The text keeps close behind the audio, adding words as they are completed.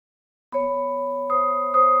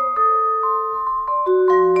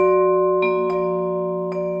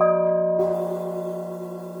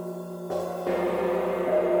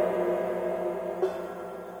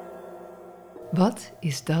Wat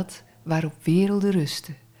is dat waarop werelden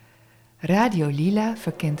rusten? Radio Lila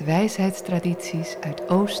verkent wijsheidstradities uit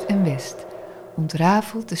Oost en West,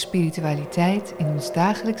 ontrafelt de spiritualiteit in ons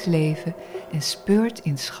dagelijks leven en speurt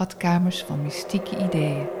in schatkamers van mystieke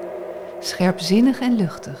ideeën. Scherpzinnig en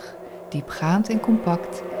luchtig, diepgaand en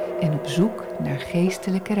compact en op zoek naar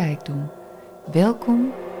geestelijke rijkdom.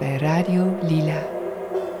 Welkom bij Radio Lila.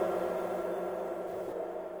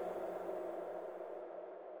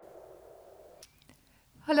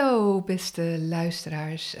 Hallo beste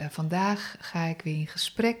luisteraars, vandaag ga ik weer in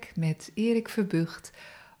gesprek met Erik Verbucht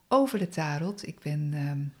over de tarot. Ik ben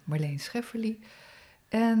Marleen Schefferly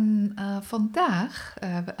en vandaag,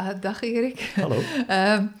 dag Erik. Hallo.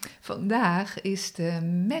 Vandaag is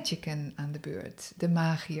de Magician aan de beurt, de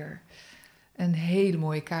magier. Een hele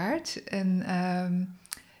mooie kaart en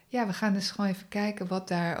we gaan dus gewoon even kijken wat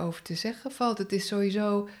daarover te zeggen valt. Het is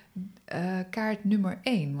sowieso kaart nummer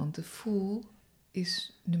 1, want de Fool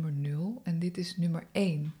is nummer 0 en dit is nummer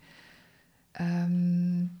 1.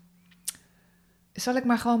 Zal ik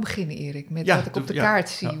maar gewoon beginnen, Erik, met wat ik op de kaart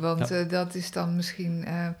zie? Want dat is dan misschien...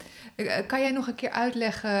 kan jij nog een keer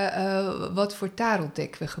uitleggen wat voor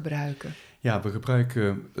tarotdek we gebruiken? Ja, we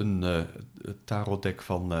gebruiken een tarotdek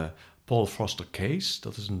van Paul Foster Case.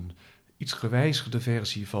 Dat is een iets gewijzigde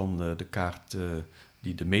versie van de kaart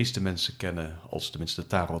die de meeste mensen kennen, als tenminste de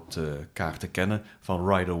tarotkaarten kennen, van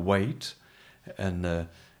Rider-Waite. En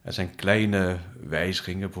er zijn kleine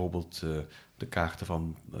wijzigingen, bijvoorbeeld de kaarten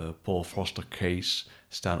van Paul Foster Case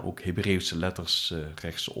staan ook Hebreeuwse letters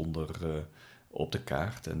rechtsonder op de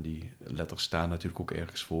kaart. En die letters staan natuurlijk ook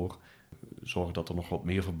ergens voor. Zorgen dat er nog wat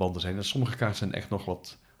meer verbanden zijn. En sommige kaarten zijn echt nog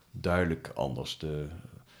wat duidelijk anders.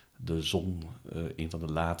 De zon, een van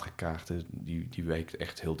de latere kaarten, die wijkt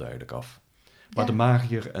echt heel duidelijk af. Maar de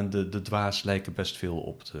magier en de dwaas lijken best veel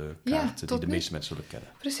op de kaarten die de meeste mensen zullen kennen.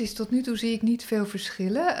 Precies, tot nu toe zie ik niet veel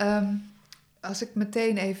verschillen. Als ik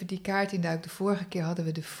meteen even die kaart induik, de vorige keer hadden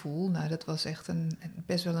we de Fool. Nou, dat was echt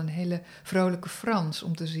best wel een hele vrolijke Frans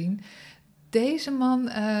om te zien. Deze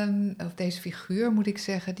man, of deze figuur moet ik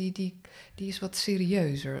zeggen, die is wat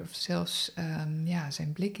serieuzer. Of zelfs,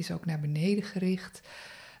 zijn blik is ook naar beneden gericht.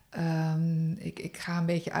 Ik ga een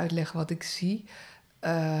beetje uitleggen wat ik zie.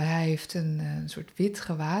 Hij heeft een soort wit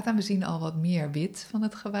gewaad aan. We zien al wat meer wit van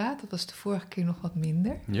het gewaad. Dat was de vorige keer nog wat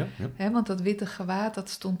minder. Ja. Want dat witte gewaad, dat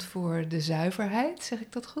stond voor de zuiverheid. Zeg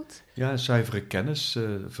ik dat goed? Ja, zuivere kennis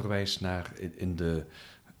verwijst naar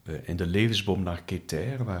in de levensboom naar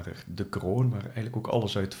Keter, waar de kroon, waar eigenlijk ook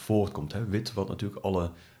alles uit voortkomt. Hè? Wit, wat natuurlijk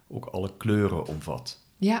ook alle kleuren omvat.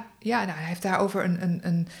 Ja, nou, hij heeft daarover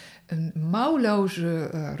een mouwloze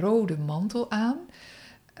rode mantel aan.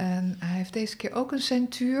 En hij heeft deze keer ook een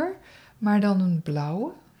centuur, maar dan een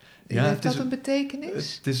blauwe. Ja, heeft dat een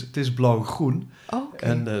betekenis? Het is blauw-groen. Okay.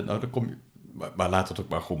 En dan kom je... Maar laten we het ook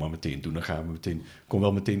maar gewoon maar meteen doen. Dan gaan we kom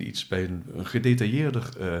wel meteen iets bij een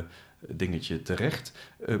gedetailleerder dingetje terecht.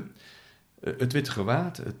 Het witte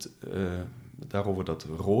gewaad, daarover dat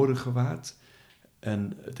rode gewaad.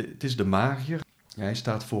 En het is de magier. Hij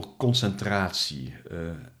staat voor concentratie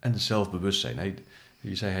en zelfbewustzijn.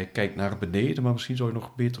 Je zei hij kijkt naar beneden, maar misschien zou je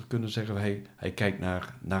nog beter kunnen zeggen hij kijkt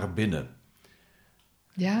naar binnen.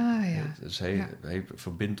 Ja. Dus hij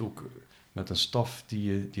verbindt ook met een staf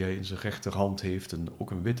die hij in zijn rechterhand heeft. En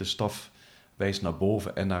ook een witte staf wijst naar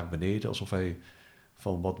boven en naar beneden. Alsof hij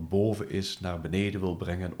van wat boven is naar beneden wil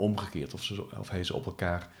brengen en omgekeerd. Of hij ze op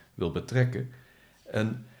elkaar wil betrekken.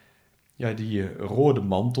 En ja, die rode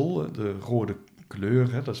mantel, de rode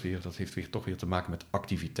kleur, hè, dat heeft weer toch weer te maken met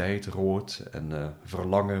activiteit, rood en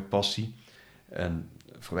verlangen, passie. En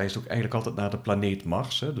verwijst ook eigenlijk altijd naar de planeet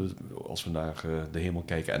Mars. Hè. Dus als we naar de hemel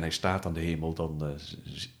kijken en hij staat aan de hemel, dan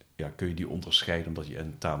kun je die onderscheiden omdat hij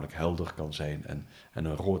tamelijk helder kan zijn en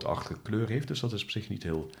een roodachtige kleur heeft. Dus dat is op zich niet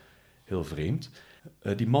heel, heel vreemd.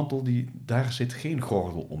 Die mantel, daar zit geen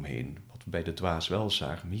gordel omheen. Wat we bij de dwaas wel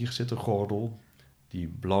zagen. Maar hier zit een gordel, die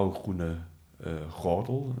blauw-groene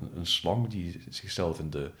gordel, een slang die zichzelf in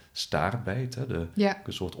de staart bijt. Hè, een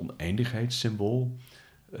soort oneindigheidssymbool.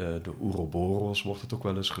 De Ouroboros wordt het ook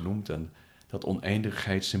wel eens genoemd. En dat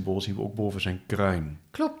oneindigheidssymbool zien we ook boven zijn kruin.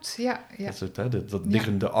 Klopt, ja. Dat is het, hè, dat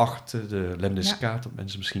liggende acht, de lemniscaat, dat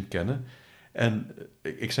mensen misschien kennen. En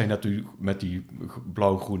ik zei natuurlijk, met die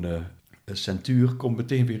blauw-groene centuur kom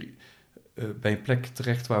meteen weer bij een plek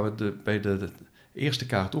terecht waar we bij de eerste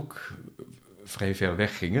kaart ook vrij ver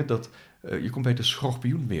weg gingen. Dat je komt bij de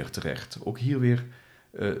schorpioen weer terecht. Ook hier weer,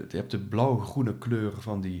 je hebt de blauw-groene kleur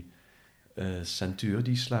van die centuur.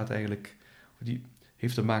 Die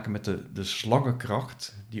heeft te maken met de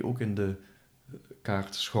slangenkracht die ook in de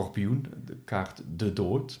kaart schorpioen, de kaart de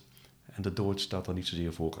dood. En de dood staat dan niet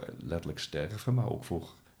zozeer voor letterlijk sterven, maar ook voor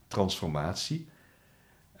transformatie.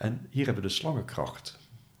 En hier hebben we de slangenkracht.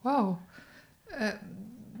 Wauw.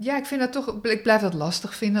 Ja, ik vind dat toch, ik blijf dat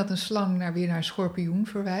lastig vinden dat een slang weer naar een schorpioen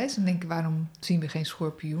verwijst. En denk ik, waarom zien we geen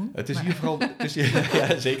schorpioen? Het is hier vooral,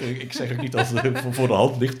 ja, zeker, ik zeg ook niet dat het voor de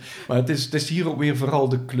hand ligt, maar het is hier ook weer vooral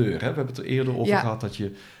de kleur. Hè? We hebben het er eerder over gehad dat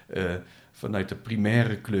je vanuit de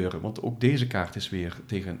primaire kleuren, want ook deze kaart is weer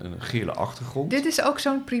tegen een gele achtergrond. Dit is ook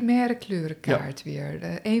zo'n primaire kleurenkaart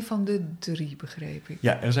weer. Een van de 3, begreep ik.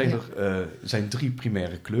 Ja, er zijn 3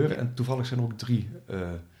 primaire kleuren en toevallig zijn er ook 3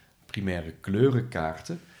 primaire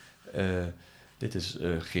kleurenkaarten. Dit is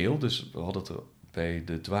geel, dus we hadden het er bij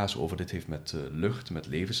de dwaas over. Dit heeft met lucht, met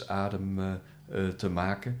levensadem te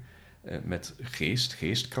maken. Met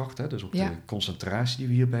geestkracht. Hè? Dus ook de concentratie die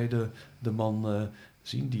we hier bij de man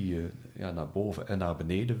zien. Die naar boven en naar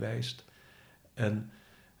beneden wijst. En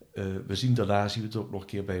we zien daarna zien we het ook nog een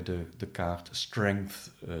keer bij de kaart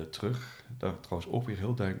Strength terug. Daar trouwens ook weer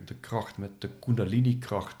heel duidelijk de kracht met de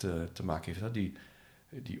Kundalini-kracht te maken heeft. Hè?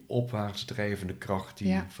 Die opwaarts drijvende kracht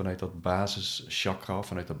die vanuit dat basischakra,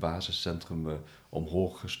 vanuit dat basiscentrum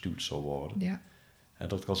omhoog gestuurd zal worden. Ja. En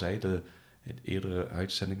dat ik al zei, in de eerdere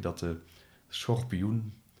uitzending, dat de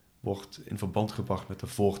schorpioen wordt in verband gebracht met de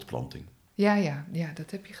voortplanting. Ja,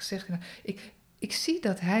 dat heb je gezegd. Ik zie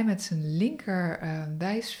dat hij met zijn linker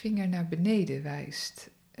wijsvinger naar beneden wijst.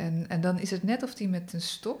 En dan is het net of hij met een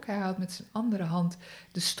stok, hij houdt met zijn andere hand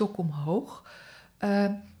de stok omhoog.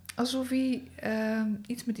 Alsof hij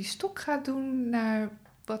iets met die stok gaat doen naar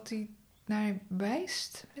wat hij naar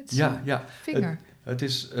wijst met zijn vinger. Het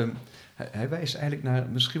is, hij wijst eigenlijk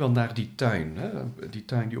misschien wel naar die tuin. Hè? Die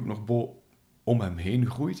tuin die ook nog om hem heen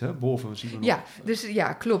groeit. Hè? Boven zien we nog...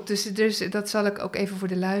 Klopt. Dus dat zal ik ook even voor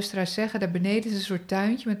de luisteraars zeggen. Daar beneden is een soort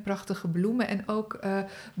tuintje met prachtige bloemen. En ook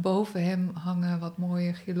boven hem hangen wat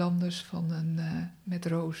mooie girlandes met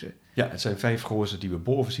rozen. Ja, het zijn 5 rozen die we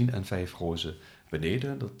boven zien en 5 rozen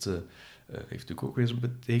beneden. Dat heeft natuurlijk ook weer zijn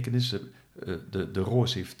betekenis. De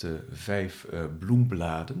roos heeft 5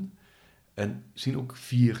 bloembladen. En zien ook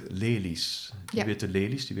 4 lelies. Die witte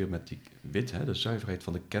lelies, die weer met die wit, hè, de zuiverheid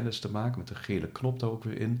van de kennis te maken, met de gele knop daar ook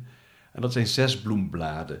weer in. En dat zijn 6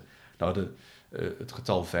 bloembladen. Nou, het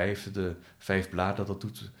getal 5, de 5 bladen, dat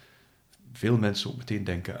doet veel mensen ook meteen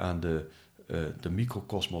denken aan de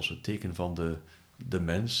microcosmos, het teken van de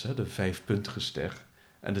mens, hè, de 5-puntige ster.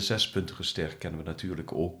 En de 6-puntige ster kennen we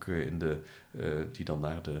natuurlijk ook die dan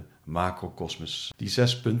naar de macrokosmos. Die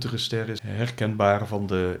 6-puntige ster is herkenbaar van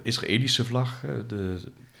de Israëlische vlag. De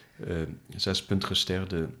 6-puntige ster,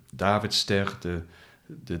 de Davidster,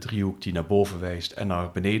 de driehoek die naar boven wijst en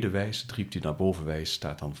naar beneden wijst. De driehoek die naar boven wijst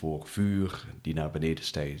staat dan voor vuur, die naar beneden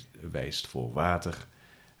wijst voor water.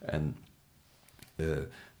 En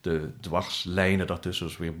de dwarslijnen daartussen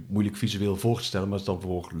is weer moeilijk visueel voor te stellen, maar het is dan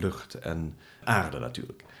voor lucht en aarde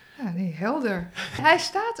natuurlijk. Ja, nee, helder. Hij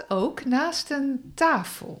staat ook naast een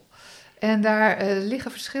tafel. En daar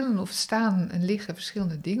liggen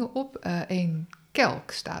verschillende dingen op. Een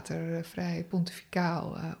kelk staat er vrij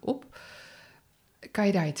pontificaal op. Kan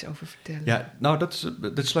je daar iets over vertellen? Ja, nou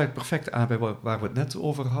dat sluit perfect aan bij waar we het net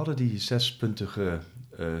over hadden. Die 6-puntige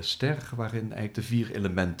ster, waarin eigenlijk de 4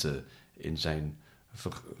 elementen in zijn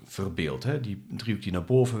verbeeld. Hè? Die driehoek die naar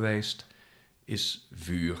boven wijst, is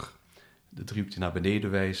vuur. De driehoek die naar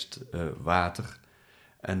beneden wijst, water.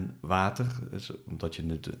 En water, omdat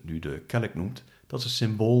je nu de kelk noemt, dat is een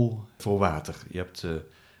symbool voor water. Je hebt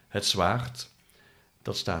het zwaard,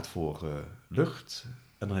 dat staat voor lucht.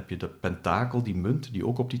 En dan heb je de pentakel, die munt, die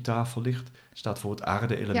ook op die tafel ligt, staat voor het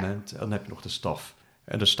aarde-element. Ja. En dan heb je nog de staf.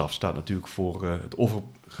 En de staf staat natuurlijk voor het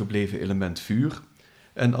overgebleven element vuur.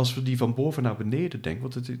 En als we die van boven naar beneden denken,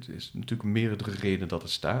 want het is natuurlijk meerdere redenen dat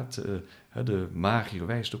het staat. De magier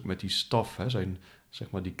wijst ook met die staf, zijn, zeg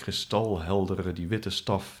maar die kristalheldere, die witte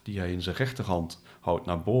staf die hij in zijn rechterhand houdt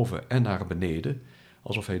naar boven en naar beneden.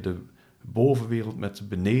 Alsof hij de bovenwereld met de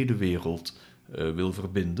benedenwereld wil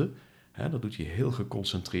verbinden. Dat doet hij heel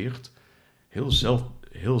geconcentreerd,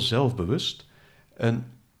 heel zelfbewust. En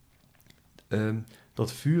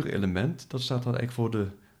dat vuurelement, dat staat dan eigenlijk voor de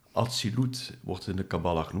Atsilut, wordt in de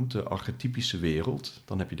Kabbala genoemd, de archetypische wereld.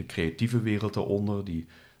 Dan heb je de creatieve wereld daaronder,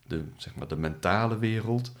 de mentale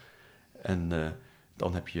wereld. En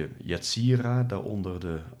dan heb je Yetzira, daaronder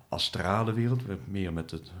de astrale wereld, wat meer met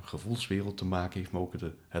de gevoelswereld te maken heeft, maar ook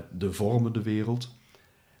de vormende wereld.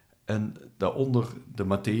 En daaronder de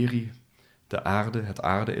materie, de aarde, het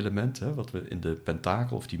aarde-element, wat we in de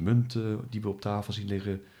pentakel of die munt die we op tafel zien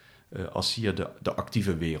liggen, als hier de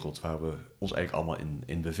actieve wereld waar we ons eigenlijk allemaal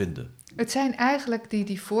in bevinden. Het zijn eigenlijk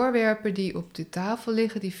die voorwerpen die op de tafel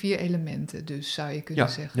liggen, die 4 elementen dus, zou je kunnen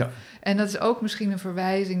zeggen. Ja. En dat is ook misschien een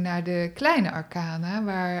verwijzing naar de kleine arcana,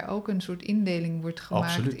 waar ook een soort indeling wordt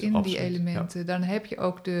gemaakt die elementen. Ja. Dan heb je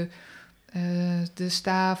ook de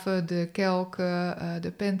staven, de kelken,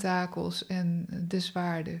 de pentakels en de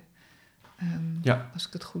zwaarden. Als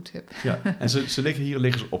ik het goed heb. Ja, en ze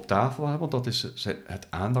liggen ze op tafel, hè, want dat is het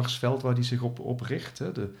aandachtsveld waar die zich op richt.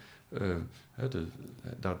 Hè.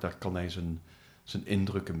 Daar kan hij zijn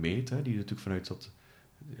indrukken meten, hè, die natuurlijk vanuit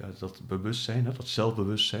dat bewustzijn, hè, dat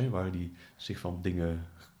zelfbewustzijn, waar hij zich van dingen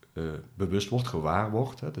bewust wordt, gewaar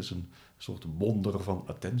wordt. Hè. Het is een soort wonder van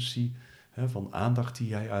attentie, hè, van aandacht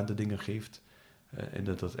die hij aan de dingen geeft. En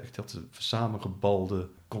dat samengebalde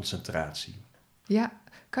concentratie. Ja,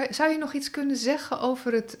 zou je nog iets kunnen zeggen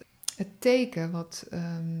over het teken wat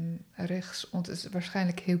rechts, het is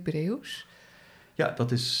waarschijnlijk Hebreeuws? Ja,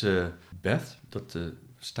 dat is Beth, dat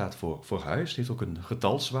staat voor huis. Het heeft ook een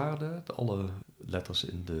getalswaarde. Alle letters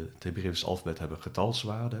in het Hebreeuws alfabet hebben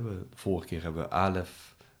getalswaarde. De vorige keer hebben we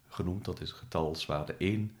Alef genoemd, dat is getalswaarde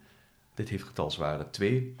 1. Dit heeft getalswaarde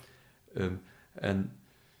 2. En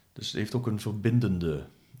dus het heeft ook een verbindende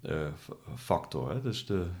factor. Hè? Dus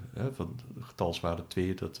van de getalswaarde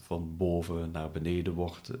 2, dat van boven naar beneden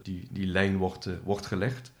wordt, die lijn wordt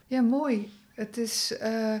gelegd. Ja, mooi. Het is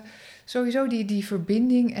sowieso die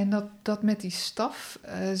verbinding en dat met die staf.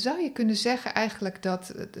 Zou je kunnen zeggen eigenlijk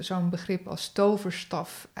dat zo'n begrip als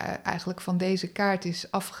toverstaf eigenlijk van deze kaart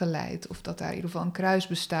is afgeleid? Of dat daar in ieder geval een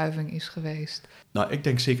kruisbestuiving is geweest? Nou, ik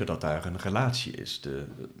denk zeker dat daar een relatie is.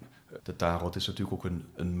 De tarot is natuurlijk ook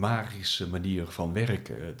een magische manier van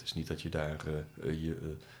werken. Het is niet dat je daar...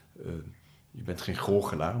 je bent geen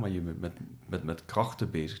goochelaar, maar je bent met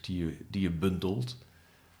krachten bezig die je bundelt.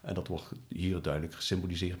 En dat wordt hier duidelijk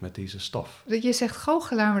gesymboliseerd met deze staf. Je zegt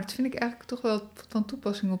goochelaar, maar dat vind ik eigenlijk toch wel van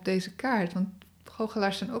toepassing op deze kaart. Want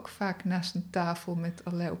goochelaars zijn ook vaak naast een tafel met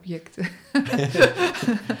allerlei objecten.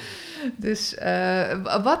 Dus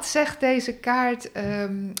wat zegt deze kaart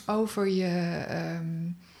over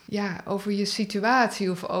je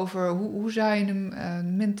situatie of over hoe zou je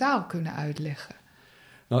hem mentaal kunnen uitleggen?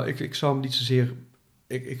 Nou, ik zou hem niet zozeer...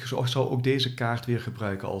 Ik zou ook deze kaart weer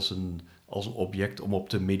gebruiken als een object om op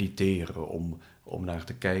te mediteren, om naar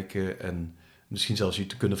te kijken en misschien zelfs je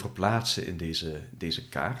te kunnen verplaatsen in deze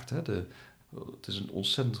kaart. Hè. Het is een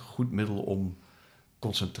ontzettend goed middel om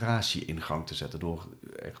concentratie in gang te zetten, door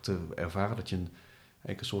echt te ervaren dat je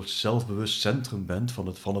een soort zelfbewust centrum bent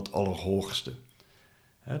van het Allerhoogste.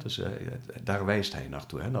 Hè, dus daar wijst hij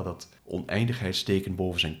naartoe. Hè, naar dat oneindigheidsteken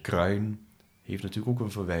boven zijn kruin heeft natuurlijk ook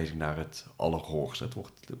een verwijzing naar het Allerhoogste. Het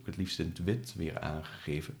wordt het liefst in het wit weer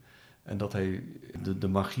aangegeven. En dat hij de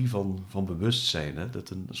magie van bewustzijn, hè, dat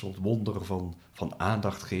een soort wonder van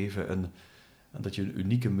aandacht geven en dat je een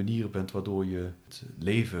unieke manier bent waardoor je het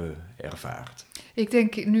leven ervaart. Ik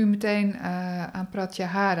denk nu meteen aan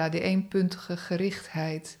Pratyahara, de eenpuntige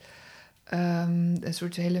gerichtheid. Een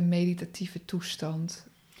soort hele meditatieve toestand.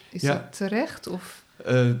 Is dat terecht? Of?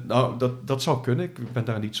 Nou, dat zou kunnen. Ik ben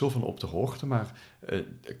daar niet zo van op de hoogte, maar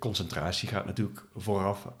concentratie gaat natuurlijk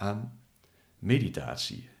vooraf aan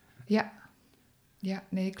meditatie. Ja,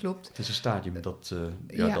 nee, klopt. Het is een stadium dat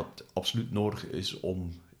absoluut nodig is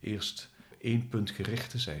om eerst één punt gericht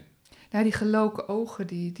te zijn. Nou, die geloken ogen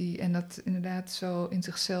en dat inderdaad zo in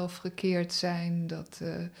zichzelf gekeerd zijn, dat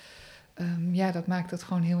maakt dat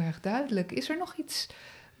gewoon heel erg duidelijk. Is er nog iets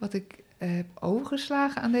wat ik heb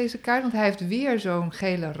overgeslagen aan deze kaart? Want hij heeft weer zo'n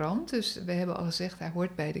gele rand, dus we hebben al gezegd, hij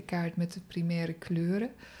hoort bij de kaart met de primaire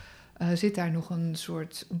kleuren. Zit daar nog een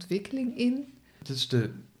soort ontwikkeling in? Het is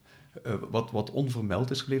wat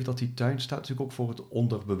onvermeld is gebleven, dat die tuin staat natuurlijk ook voor het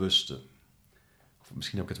onderbewuste. Of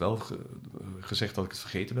misschien heb ik het wel gezegd dat ik het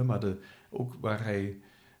vergeten ben, maar ook waar hij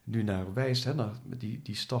nu naar wijst, hè, naar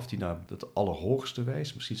die staf die naar het Allerhoogste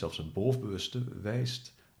wijst, misschien zelfs het bovenbewuste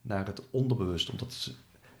wijst naar het onderbewuste, omdat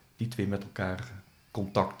die twee met elkaar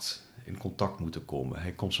in contact moeten komen.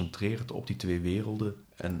 Hij concentreert op die twee werelden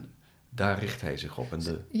en daar richt hij zich op.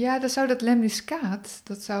 Ja, dan zou dat lemniscaat,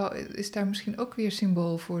 is daar misschien ook weer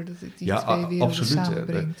symbool voor, dat het die twee werelden absoluut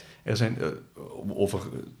samenbrengt. Er zijn, om over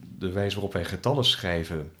de wijze waarop wij getallen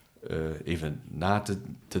schrijven even na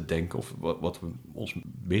te denken, of wat we ons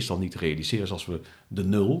meestal niet realiseren, is als we de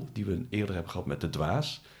 0, die we eerder hebben gehad met de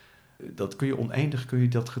dwaas, dat kun je oneindig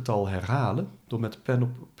dat getal herhalen. Door met pen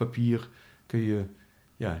op papier kun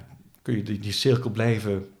je die cirkel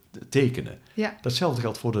blijven tekenen. Ja. Datzelfde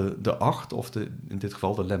geldt voor de 8, of in dit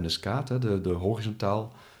geval de lemniscaat, de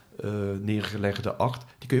horizontaal neergelegde 8,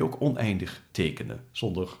 die kun je ook oneindig tekenen,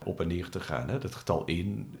 zonder op en neer te gaan. Hè. Het getal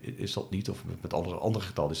 1 is dat niet, of met andere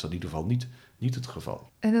getallen is dat in ieder geval niet het geval.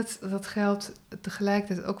 En dat geldt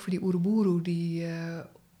tegelijkertijd ook voor die Oeroboeroe die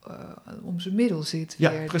om zijn middel zit.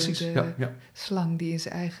 Ja, weer. precies. De ja. slang die in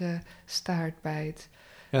zijn eigen staart bijt.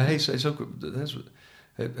 Ja,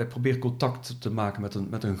 hij probeert contact te maken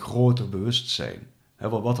met een groter bewustzijn. Hè,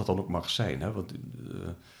 wat dat dan ook mag zijn. Hè, want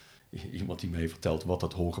iemand die mij vertelt wat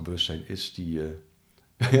dat hoger bewustzijn is, die...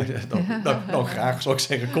 nou, graag zou ik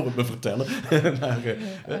zeggen, kom het me vertellen.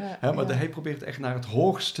 Maar hij probeert echt naar het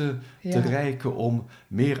hoogste te reiken om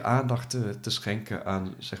meer aandacht te schenken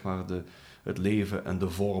aan, zeg maar, het leven en de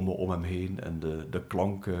vormen om hem heen en de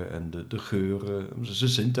klanken en de geuren, om zijn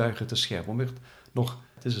zintuigen te scherpen.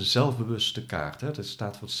 Het is een zelfbewuste kaart. Hè? Het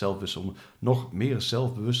staat voor het zelfbewust om nog meer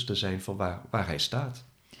zelfbewust te zijn van waar hij staat.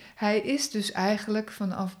 Hij is dus eigenlijk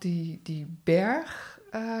vanaf die berg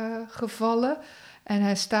gevallen en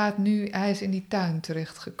hij is in die tuin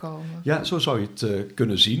terechtgekomen. Ja, zo zou je het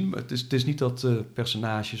kunnen zien. Het is niet dat de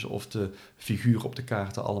personages of de figuren op de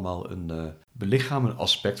kaarten allemaal een belichamend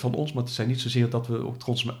aspect van ons, maar het zijn niet zozeer dat we ook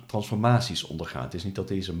transformaties ondergaan. Het is niet dat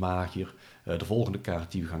deze magier, de volgende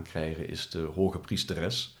kaart die we gaan krijgen is de hoge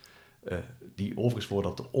priesteres, die overigens voor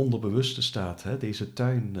dat onderbewuste staat, hè, deze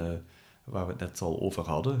tuin waar we het net al over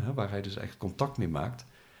hadden, hè, waar hij dus echt contact mee maakt.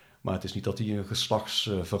 Maar het is niet dat hij een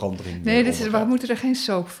geslachtsverandering... Nee, we moeten er geen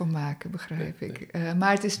soap van maken, begrijp ik.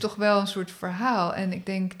 Maar het is toch wel een soort verhaal. En ik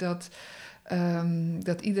denk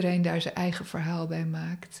dat iedereen daar zijn eigen verhaal bij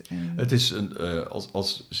maakt. En... Het is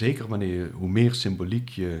zeker hoe meer symboliek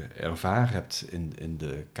je ervaren hebt in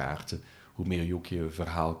de kaarten, hoe meer je ook je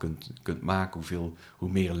verhaal kunt maken, hoe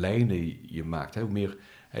meer lijnen je maakt. Hè? Hoe meer,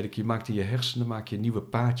 eigenlijk, je maakt in je hersenen nieuwe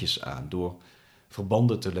paadjes aan door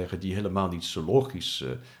verbanden te leggen die helemaal niet zo logisch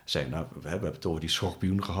zijn. Nou, we hebben het over die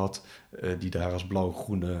schorpioen gehad, die daar als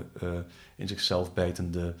blauw-groene, in zichzelf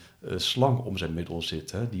bijtende slang om zijn middel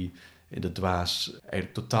zit, hè, die in de dwaas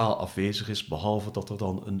eigenlijk totaal afwezig is, behalve dat er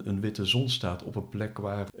dan een witte zon staat op een plek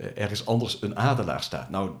waar ergens anders een adelaar staat.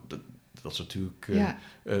 Nou, dat is natuurlijk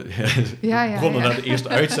begonnen naar de eerste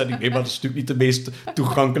uitzending. Nee, maar dat is natuurlijk niet de meest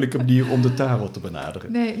toegankelijke manier om de tarot te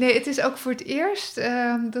benaderen. Nee, het is ook voor het eerst,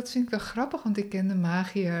 dat vind ik wel grappig, want ik ken de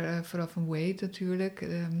magier vooral van Wade natuurlijk,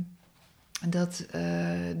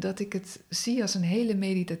 dat ik het zie als een hele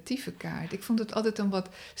meditatieve kaart. Ik vond het altijd een wat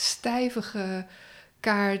stijvige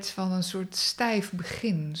kaart van een soort stijf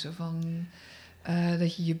begin, zo van...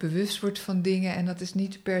 dat je je bewust wordt van dingen en dat is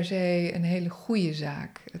niet per se een hele goede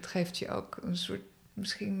zaak. Het geeft je ook een soort,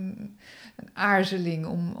 misschien een aarzeling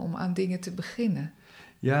om aan dingen te beginnen.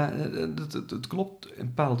 Ja, het klopt, in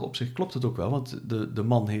bepaald opzicht klopt het ook wel, want de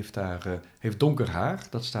man heeft donker haar.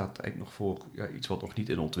 Dat staat eigenlijk nog voor iets wat nog niet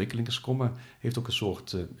in ontwikkeling is gekomen. Heeft ook een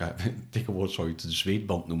soort, tegenwoordig zou je het een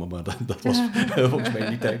zweetband noemen, maar dat was volgens mij in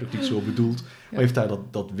die tijd nog niet zo bedoeld. Maar heeft daar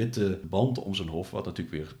dat witte band om zijn hoofd, wat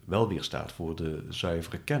natuurlijk wel weer staat voor de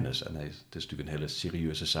zuivere kennis. En het is natuurlijk een hele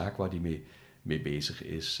serieuze zaak waar hij mee bezig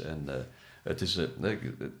is. En het is,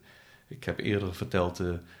 ik heb eerder verteld,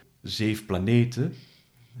 7 planeten...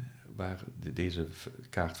 waar deze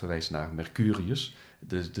kaart verwijst naar Mercurius.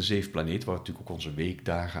 De 7 planeten, waar natuurlijk ook onze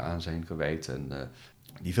weekdagen aan zijn gewijd en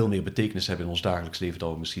die veel meer betekenis hebben in ons dagelijks leven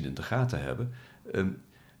dan we misschien in de gaten hebben.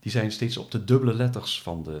 Die zijn steeds op de dubbele letters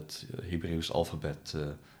van het Hebreeuws alfabet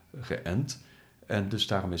geënt. En dus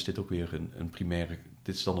daarom is dit ook weer een primaire...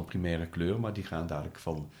 Dit is dan een primaire kleur, maar die gaan dadelijk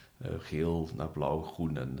van geel naar blauw,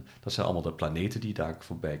 groen. En dat zijn allemaal de planeten die daar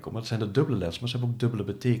voorbij komen. Maar het zijn de dubbele letters, maar ze hebben ook dubbele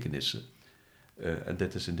betekenissen. En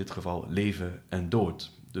dit is in dit geval leven en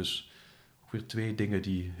dood. Dus ook weer 2 dingen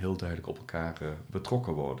die heel duidelijk op elkaar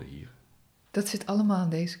betrokken worden hier. Dat zit allemaal aan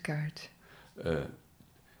deze kaart.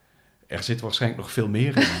 Er zit waarschijnlijk nog veel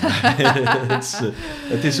meer in.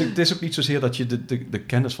 Het is ook niet zozeer dat je de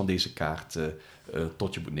kennis van deze kaart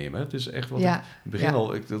tot je moet nemen. Het is echt wat dat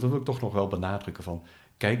wil ik toch nog wel benadrukken van...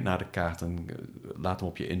 Kijk naar de kaart en laat hem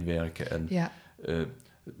op je inwerken. En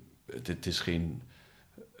het is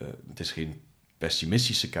geen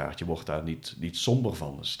pessimistische kaart. Je wordt daar niet somber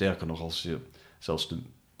van. Sterker nog, als je zelfs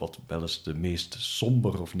wat wel eens de meest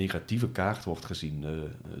somber of negatieve kaart wordt gezien,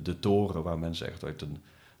 de toren, waar mensen echt uit een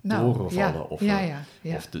toren vallen, of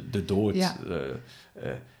de dood,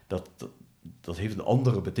 dat heeft een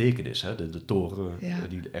andere betekenis. Hè? De toren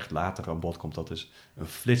die echt later aan bod komt, dat is een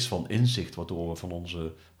flits van inzicht, waardoor we van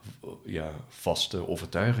onze vaste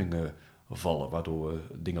overtuigingen vallen, waardoor we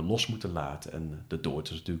dingen los moeten laten. En de dood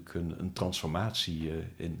is natuurlijk een transformatie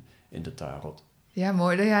in de tarot. Ja,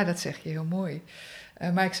 mooi. Ja, dat zeg je heel mooi.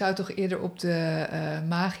 Maar ik zou toch eerder op de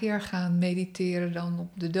magier gaan mediteren dan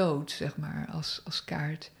op de dood, zeg maar, als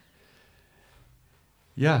kaart.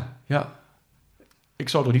 Ja. Ik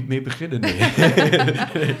zou er niet mee beginnen, nee.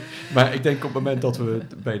 Nee. Maar ik denk op het moment dat we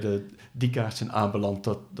bij die kaart zijn aanbeland,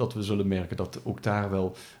 dat we zullen merken dat ook daar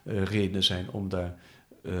wel redenen zijn om daar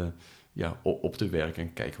op te werken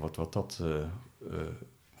en kijken wat dat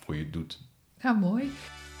voor je doet. Nou, mooi.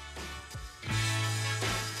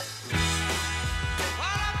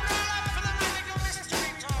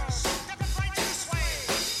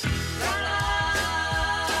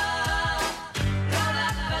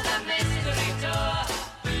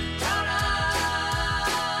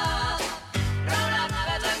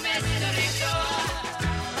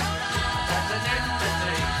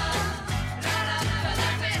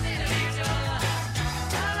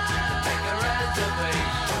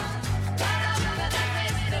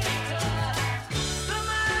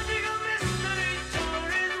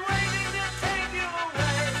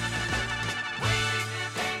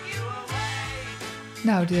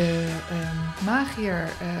 Nou, de magier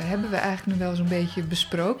hebben we eigenlijk nu wel zo'n beetje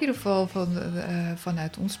besproken. In ieder geval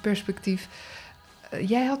vanuit ons perspectief.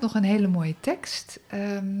 Jij had nog een hele mooie tekst.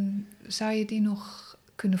 Zou je die nog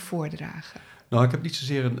kunnen voordragen? Nou, ik heb niet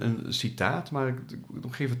zozeer een citaat, maar ik wil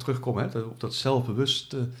nog even terugkomen op dat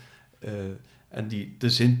zelfbewuste en de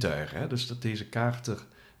zintuigen. Hè? Dus dat deze kaart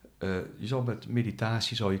je zou met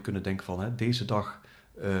meditatie zou je kunnen denken van, deze dag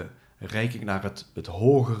reik ik naar het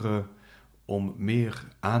hogere, om meer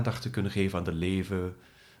aandacht te kunnen geven aan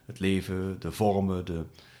het leven, de vormen,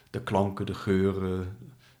 de klanken, de geuren,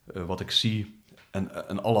 wat ik zie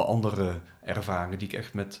en alle andere ervaringen die ik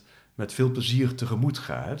echt met veel plezier tegemoet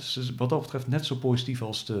ga. Hè. Dus wat dat betreft net zo positief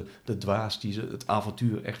als de dwaas die het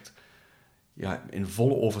avontuur echt in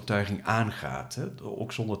volle overtuiging aangaat, hè,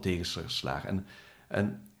 ook zonder tegenslagen.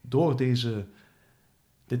 En door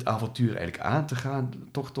dit avontuur eigenlijk aan te gaan,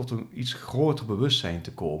 toch tot een iets groter bewustzijn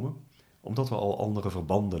te komen, omdat we al andere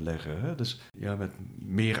verbanden leggen. Hè? Dus met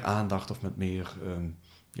meer aandacht of met meer,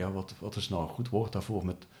 wat is nou een goed woord daarvoor?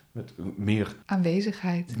 Met meer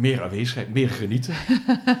aanwezigheid. Meer aanwezigheid, meer genieten.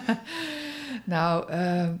 Nou,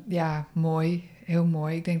 mooi. Heel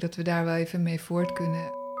mooi. Ik denk dat we daar wel even mee voort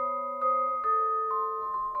kunnen.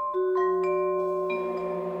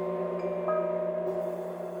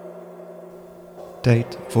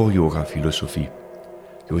 Tijd voor yoga-filosofie.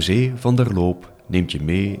 José van der Loop neemt je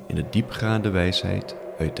mee in de diepgaande wijsheid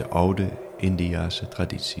uit de oude Indiase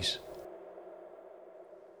tradities.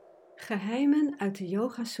 Geheimen uit de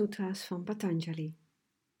Yoga Sutra's van Patanjali.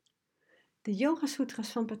 De Yoga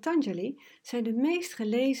Sutra's van Patanjali zijn de meest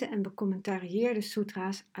gelezen en becommentarieerde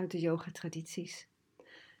sutra's uit de yoga-tradities.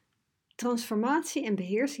 Transformatie en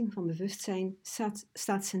beheersing van bewustzijn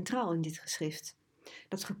staat centraal in dit geschrift,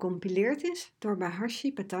 dat gecompileerd is door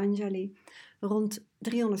Maharshi Patanjali rond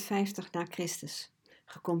 350 na Christus.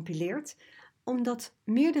 Gecompileerd omdat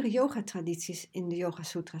meerdere yoga-tradities in de Yoga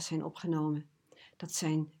Sutra's zijn opgenomen. Dat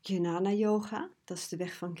zijn Jnana Yoga, dat is de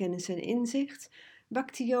weg van kennis en inzicht,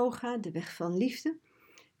 Bhakti Yoga, de weg van liefde,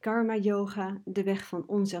 Karma Yoga, de weg van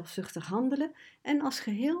onzelfzuchtig handelen, en als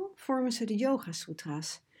geheel vormen ze de Yoga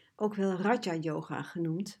Sutra's, ook wel Raja Yoga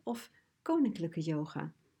genoemd of koninklijke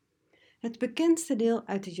yoga. Het bekendste deel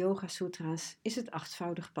uit de Yoga Sutra's is het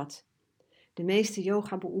achtvoudig pad. De meeste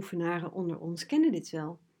yoga-beoefenaren onder ons kennen dit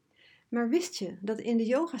wel. Maar wist je dat in de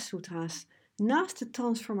Yoga Sutra's naast de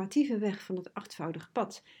transformatieve weg van het achtvoudig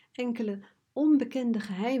pad enkele onbekende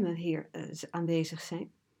geheimen aanwezig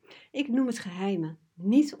zijn? Ik noem het geheimen,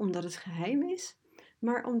 niet omdat het geheim is,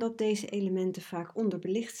 maar omdat deze elementen vaak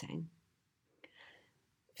onderbelicht zijn.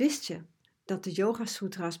 Wist je dat de Yoga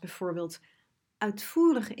Sutra's bijvoorbeeld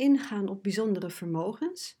uitvoerig ingaan op bijzondere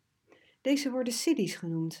vermogens? Deze worden siddhis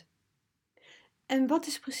genoemd. En wat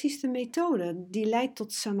is precies de methode die leidt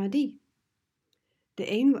tot samadhi?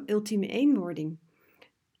 De ultieme eenwording.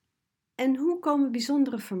 En hoe komen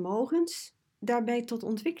bijzondere vermogens daarbij tot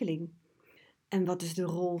ontwikkeling? En wat is de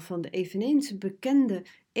rol van de eveneens bekende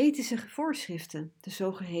ethische voorschriften, de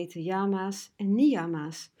zogeheten yama's en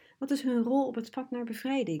niyama's? Wat is hun rol op het pad naar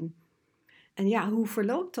bevrijding? En hoe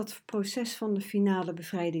verloopt dat proces van de finale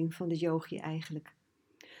bevrijding van de yogi eigenlijk?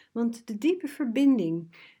 Want de diepe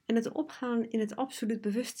verbinding en het opgaan in het absoluut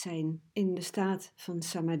bewustzijn in de staat van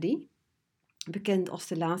samadhi, bekend als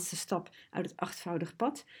de laatste stap uit het achtvoudig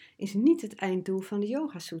pad, is niet het einddoel van de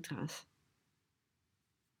Yoga Sutra's.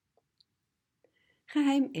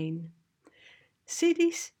 Geheim 1.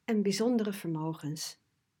 Siddhis en bijzondere vermogens.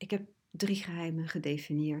 Ik heb 3 geheimen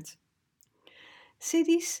gedefinieerd.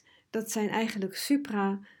 Siddhis, dat zijn eigenlijk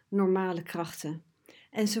supranormale krachten.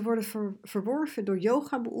 En ze worden verworven door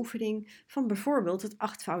yoga-beoefening van bijvoorbeeld het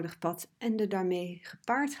achtvoudig pad en de daarmee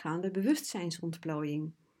gepaardgaande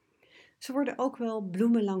bewustzijnsontplooiing. Ze worden ook wel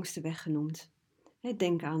bloemen langs de weg genoemd.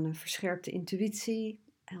 Denk aan een verscherpte intuïtie,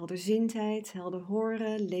 helderzindheid, helder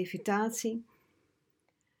horen, levitatie.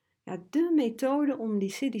 Ja, de methode om die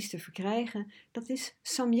siddhis te verkrijgen, dat is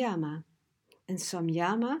samyama. En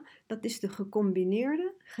samyama, dat is de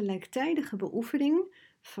gecombineerde, gelijktijdige beoefening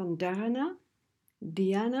van dharana,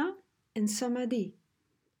 dhyana en samadhi.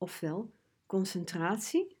 Ofwel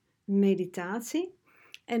concentratie, meditatie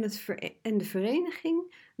en de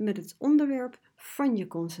vereniging met het onderwerp van je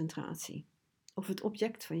concentratie. Of het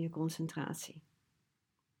object van je concentratie.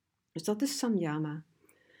 Dus dat is samyama.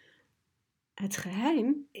 Het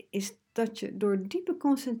geheim is dat je door diepe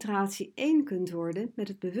concentratie één kunt worden met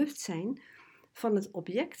het bewustzijn van het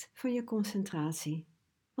object van je concentratie.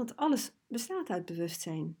 Want alles bestaat uit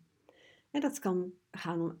bewustzijn. En dat kan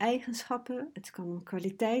gaan om eigenschappen, het kan om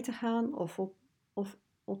kwaliteiten gaan of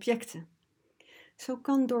objecten. Zo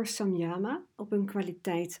kan door samyama op een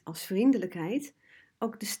kwaliteit als vriendelijkheid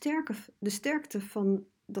ook de sterkte van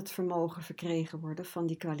dat vermogen verkregen worden van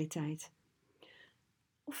die kwaliteit.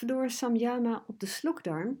 Of door samyama op de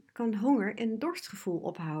slokdarm kan honger- en dorstgevoel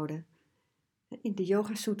ophouden. In de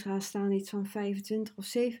Yoga Sutra staan iets van 25 of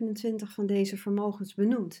 27 van deze vermogens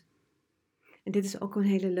benoemd. En dit is ook een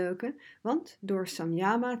hele leuke, want door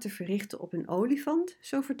samyama te verrichten op een olifant,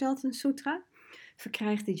 zo vertelt een sutra,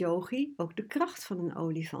 verkrijgt de yogi ook de kracht van een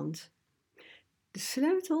olifant. De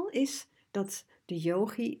sleutel is dat de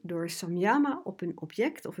yogi door samyama op een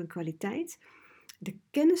object of een kwaliteit de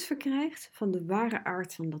kennis verkrijgt van de ware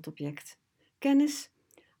aard van dat object. Kennis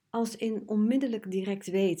als in onmiddellijk direct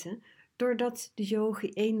weten, doordat de yogi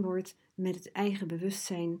één wordt met het eigen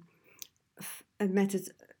bewustzijn,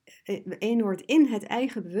 één wordt in het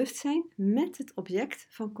eigen bewustzijn met het object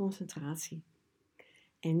van concentratie.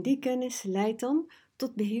 En die kennis leidt dan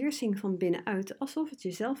tot beheersing van binnenuit, alsof het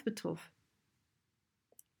jezelf betrof.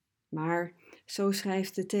 Maar, zo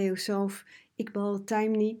schrijft de theosoof Iqbal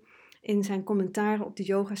Taimni in zijn commentaren op de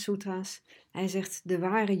Yoga Sutra's, hij zegt: de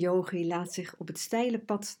ware yogi laat zich op het steile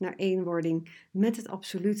pad naar eenwording met het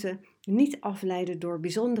absolute niet afleiden door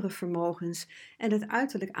bijzondere vermogens en het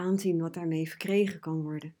uiterlijk aanzien wat daarmee verkregen kan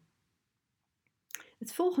worden.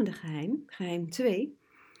 Het volgende geheim, geheim 2,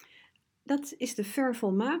 dat is de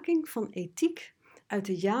vervolmaking van ethiek uit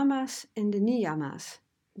de yama's en de niyama's,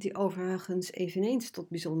 die overigens eveneens tot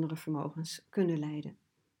bijzondere vermogens kunnen leiden.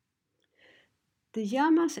 De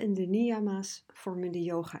yama's en de niyama's vormen de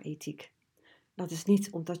yoga-ethiek. Dat is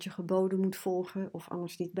niet omdat je geboden moet volgen of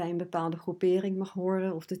anders niet bij een bepaalde groepering mag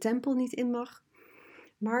horen of de tempel niet in mag.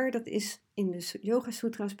 Maar dat is in de Yoga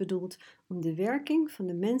Sutra's bedoeld om de werking van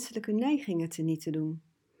de menselijke neigingen teniet te doen.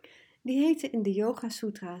 Die heten in de Yoga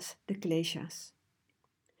Sutra's de kleshas.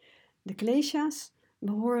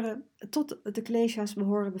 Tot de kleshas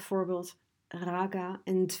behoren bijvoorbeeld raga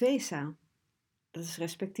en dvesa. Dat is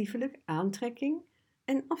respectievelijk aantrekking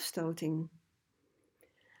en afstoting.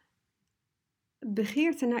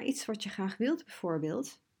 Begeerte naar iets wat je graag wilt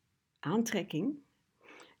bijvoorbeeld, aantrekking,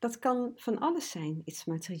 dat kan van alles zijn, iets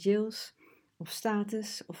materieels of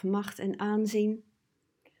status of macht en aanzien.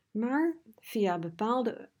 Maar via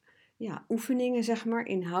bepaalde oefeningen, zeg maar,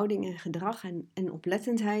 in houding en gedrag en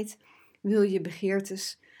oplettendheid, wil je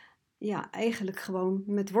begeertes eigenlijk gewoon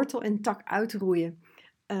met wortel en tak uitroeien.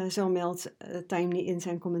 Zo meldt Taimni in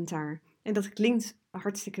zijn commentaar. En dat klinkt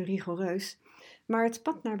hartstikke rigoureus, maar het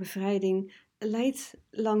pad naar bevrijding leidt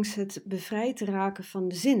langs het bevrijd raken van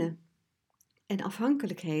de zinnen en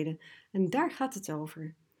afhankelijkheden. En daar gaat het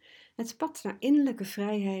over. Het pad naar innerlijke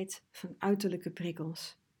vrijheid van uiterlijke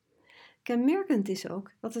prikkels. Kenmerkend is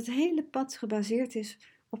ook dat het hele pad gebaseerd is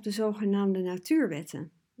op de zogenaamde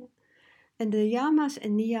natuurwetten. En de yama's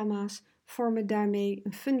en niyama's vormen daarmee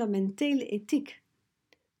een fundamentele ethiek.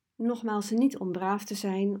 Nogmaals, niet om braaf te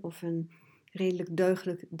zijn of een redelijk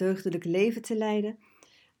deugdelijk leven te leiden,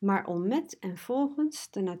 maar om met en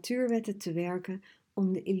volgens de natuurwetten te werken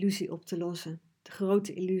om de illusie op te lossen, de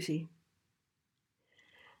grote illusie.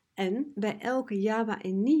 En bij elke yama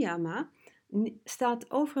en niyama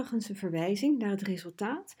staat overigens een verwijzing naar het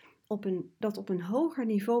resultaat dat op een hoger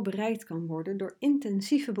niveau bereikt kan worden door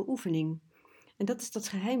intensieve beoefening. En dat is dat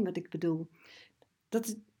geheim wat ik bedoel.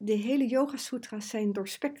 De hele Yoga Sutra's zijn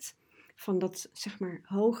doorspekt van dat, zeg maar,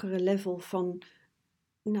 hogere level van,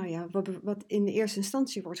 wat in de eerste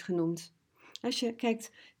instantie wordt genoemd. Als je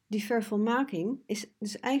kijkt, die vervolmaking is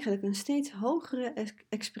dus eigenlijk een steeds hogere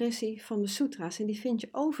expressie van de sutra's. En die vind je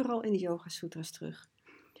overal in de Yoga Sutra's terug.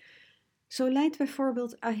 Zo leidt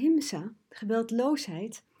bijvoorbeeld ahimsa,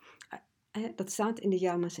 geweldloosheid, dat staat in de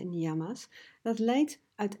yama's en niyama's, dat leidt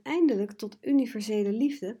uiteindelijk tot universele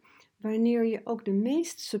liefde, wanneer je ook de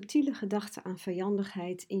meest subtiele gedachten aan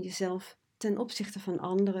vijandigheid in jezelf ten opzichte van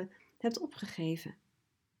anderen hebt opgegeven.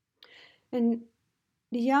 En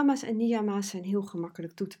de yama's en niyama's zijn heel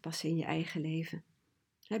gemakkelijk toe te passen in je eigen leven.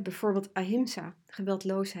 Bijvoorbeeld ahimsa,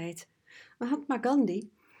 geweldloosheid. Mahatma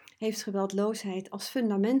Gandhi heeft geweldloosheid als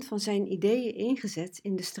fundament van zijn ideeën ingezet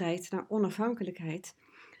in de strijd naar onafhankelijkheid,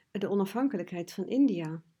 de onafhankelijkheid van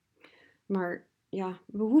India. Maar ja,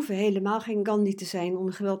 we hoeven helemaal geen Gandhi te zijn om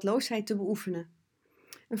de geweldloosheid te beoefenen.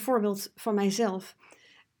 Een voorbeeld van mijzelf.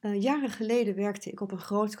 Jaren geleden werkte ik op een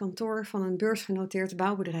groot kantoor van een beursgenoteerd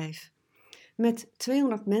bouwbedrijf. Met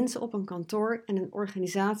 200 mensen op een kantoor en een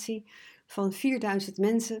organisatie van 4000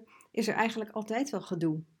 mensen is er eigenlijk altijd wel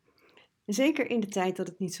gedoe. Zeker in de tijd dat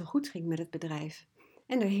het niet zo goed ging met het bedrijf.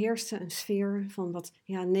 En er heerste een sfeer van wat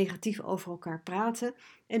negatief over elkaar praten.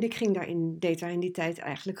 En ik deed daar in die tijd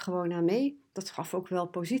eigenlijk gewoon aan mee. Dat gaf ook wel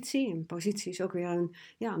positie. En positie is ook weer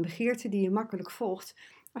een begeerte die je makkelijk volgt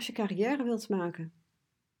als je carrière wilt maken.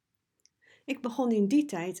 Ik begon in die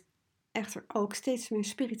tijd echter ook steeds meer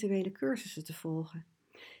spirituele cursussen te volgen.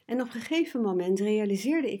 En op een gegeven moment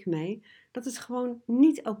realiseerde ik mij dat het gewoon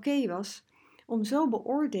niet oké was om zo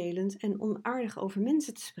beoordelend en onaardig over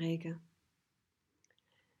mensen te spreken.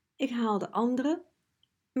 Ik haalde anderen,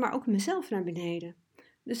 maar ook mezelf naar beneden.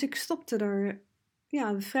 Dus ik stopte er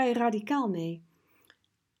vrij radicaal mee.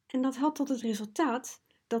 En dat had tot het resultaat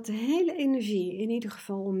dat de hele energie, in ieder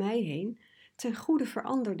geval om mij heen, ten goede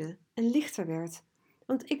veranderde en lichter werd,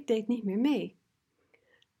 want ik deed niet meer mee.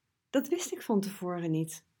 Dat wist ik van tevoren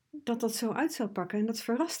niet, dat dat zo uit zou pakken en dat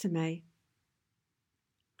verraste mij.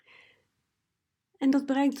 En dat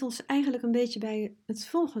brengt ons eigenlijk een beetje bij het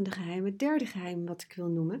volgende geheim, het derde geheim wat ik wil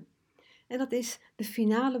noemen. En dat is de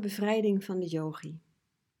finale bevrijding van de yogi.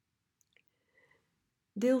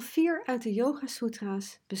 Deel 4 uit de Yoga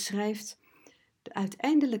Sutra's beschrijft de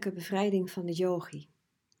uiteindelijke bevrijding van de yogi.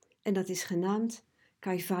 En dat is genaamd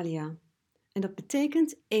Kaivalya. En dat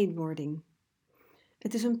betekent eenwording.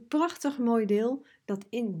 Het is een prachtig mooi deel dat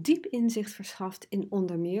diep inzicht verschaft in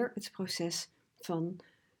onder meer het proces van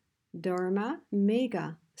Dharma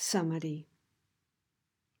Mega Samadhi.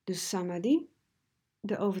 Dus Samadhi,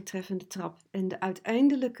 de overtreffende trap en de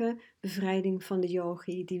uiteindelijke bevrijding van de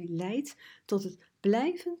yogi die leidt tot het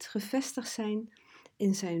blijvend gevestigd zijn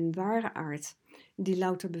in zijn ware aard, die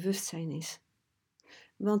louter bewustzijn is.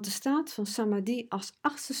 Want de staat van Samadhi als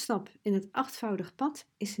 8e stap in het 8voudig pad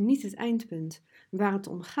is niet het eindpunt. Waar het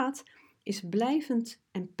om gaat is blijvend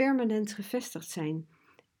en permanent gevestigd zijn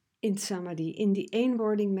in Samadhi, in die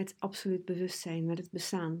eenwording met absoluut bewustzijn, met het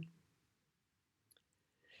bestaan.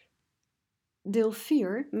 Deel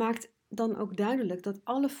 4 maakt dan ook duidelijk dat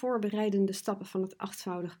alle voorbereidende stappen van het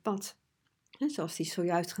 8voudig pad, zoals die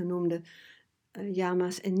zojuist genoemde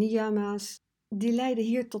yama's en niyama's, die leiden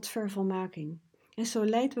hier tot vervolmaking. En zo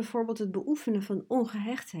leidt bijvoorbeeld het beoefenen van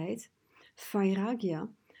ongehechtheid, vairagya,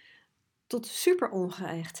 tot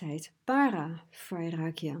superongehechtheid,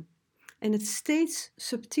 para-vairagya. En het steeds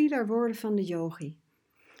subtieler worden van de yogi.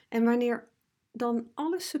 En wanneer dan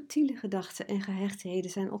alle subtiele gedachten en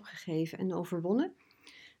gehechtheden zijn opgegeven en overwonnen,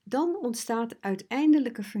 dan ontstaat de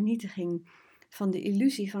uiteindelijke vernietiging van de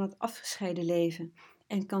illusie van het afgescheiden leven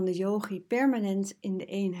en kan de yogi permanent in de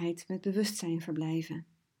eenheid met bewustzijn verblijven.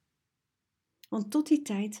 Want tot die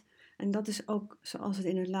tijd, en dat is ook zoals het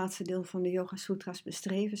in het laatste deel van de Yoga Sutra's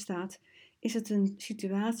beschreven staat, is het een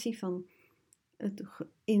situatie van het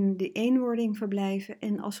in de eenwording verblijven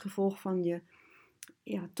en als gevolg van je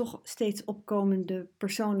toch steeds opkomende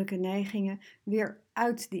persoonlijke neigingen weer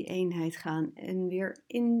uit die eenheid gaan en weer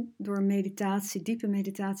door meditatie, diepe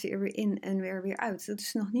meditatie er weer in en weer uit. Dat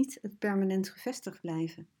is nog niet het permanent gevestigd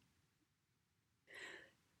blijven.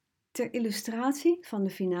 Ter illustratie van de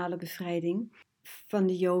finale bevrijding van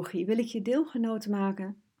de yogi wil ik je deelgenoot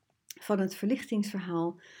maken van het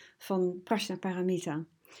verlichtingsverhaal van Prajnaparamita.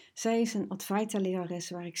 Zij is een Advaita-lerares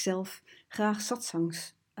waar ik zelf graag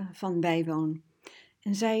satsangs van bijwoon.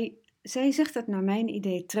 En zij zegt het naar mijn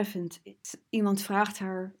idee treffend. Iemand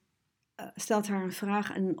stelt haar een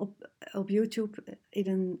vraag op YouTube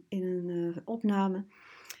in een opname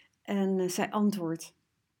en zij antwoordt.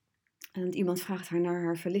 En iemand vraagt haar naar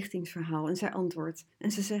haar verlichtingsverhaal en zij antwoordt.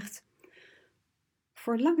 En ze zegt: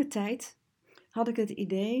 voor lange tijd had ik het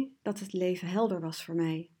idee dat het leven helder was voor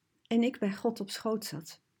mij en ik bij God op schoot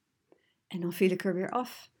zat. En dan viel ik er weer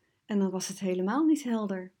af en dan was het helemaal niet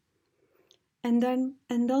helder.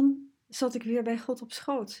 En dan zat ik weer bij God op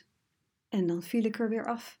schoot en dan viel ik er weer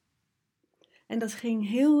af. En dat ging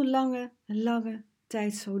heel lange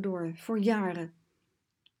tijd zo door, voor jaren.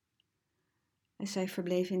 En zij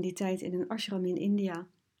verbleef in die tijd in een ashram in India.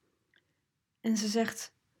 En ze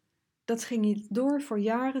zegt, dat ging door voor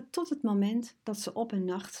jaren tot het moment dat ze op een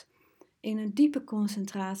nacht in een diepe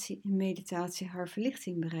concentratie en meditatie haar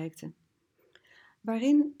verlichting bereikte.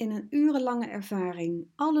 Waarin in een urenlange ervaring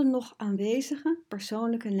alle nog aanwezige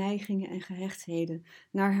persoonlijke neigingen en gehechtheden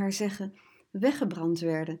naar haar zeggen weggebrand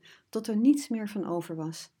werden tot er niets meer van over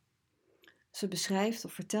was. Ze beschrijft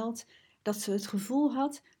of vertelt dat ze het gevoel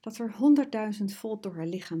had dat er 100.000 volt door haar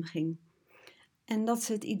lichaam ging en dat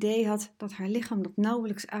ze het idee had dat haar lichaam dat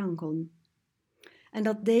nauwelijks aankon. En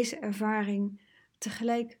dat deze ervaring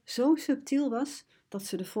tegelijk zo subtiel was dat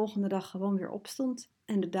ze de volgende dag gewoon weer opstond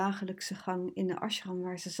en de dagelijkse gang in de ashram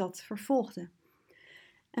waar ze zat vervolgde.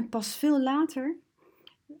 En pas veel later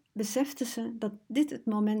besefte ze dat dit het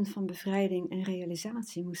moment van bevrijding en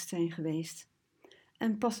realisatie moest zijn geweest.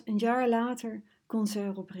 En pas een jaar later kon ze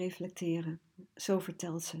erop reflecteren. Zo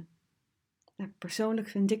vertelt ze. Nou, persoonlijk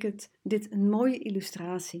vind ik dit een mooie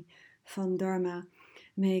illustratie van Dharma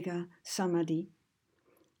Megha Samadhi.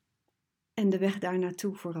 En de weg daar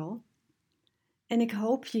naartoe vooral. En ik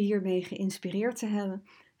hoop je hiermee geïnspireerd te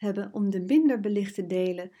hebben om de minder belichte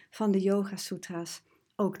delen van de Yoga Sutra's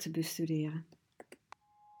ook te bestuderen.